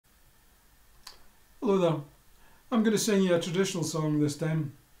Hello there. I'm going to sing you a traditional song this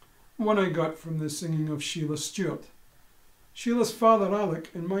time, one I got from the singing of Sheila Stewart. Sheila's father Alec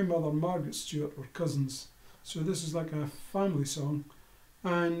and my mother Margaret Stewart were cousins, so this is like a family song,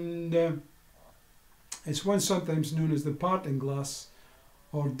 and it's one sometimes known as the parting glass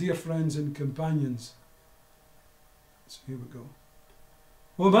or dear friends and companions. So here we go.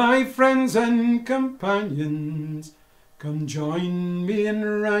 Oh, my friends and companions, come join me in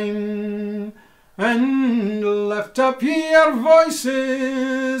rhyme, and lift up your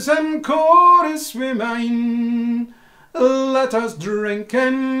voices and chorus with mine. Let us drink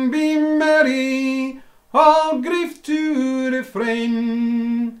and be merry, all grief to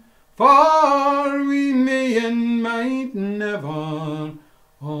refrain, for we may and might never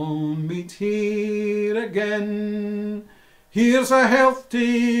all meet here again. Here's a health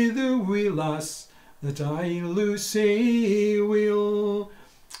to the wee lass that I Lucy will,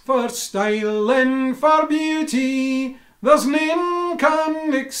 for style and for beauty there's none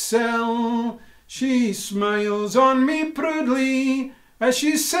can excel. She smiles on me proudly as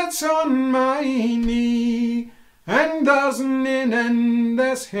she sits on my knee, and there's none in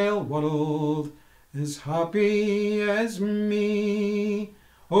this hell world as happy as me.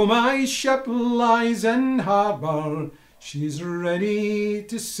 Oh, my ship lies in harbour, she's ready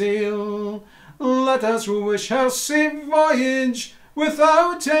to sail. Let us wish her safe voyage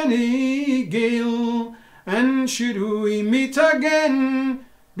without any gale, and should we meet again,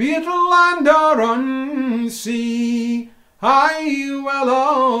 be it land or on sea, I will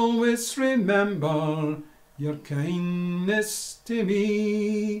always remember your kindness to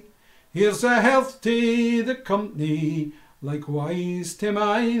me. Here's a health to the company, likewise to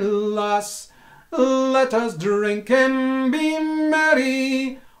my lass. Let us drink and be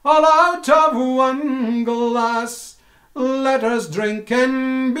merry, all out of one glass. Let us drink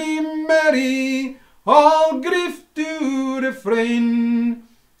and be merry, all grief to refrain,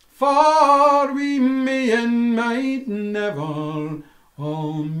 for we may and might never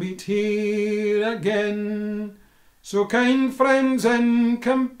all meet here again. So kind friends and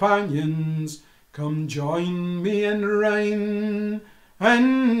companions, come join me in rhyme,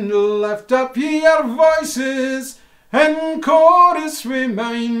 and lift up your voices and chorus with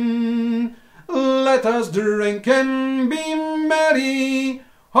mine. Let us drink and be merry,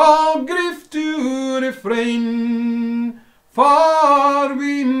 all grief to refrain, for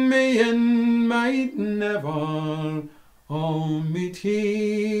we may and might never all meet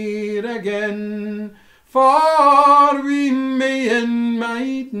here again, for we may and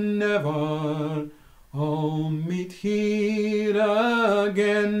might never all meet here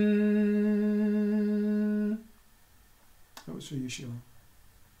again. That was for you, Sheila.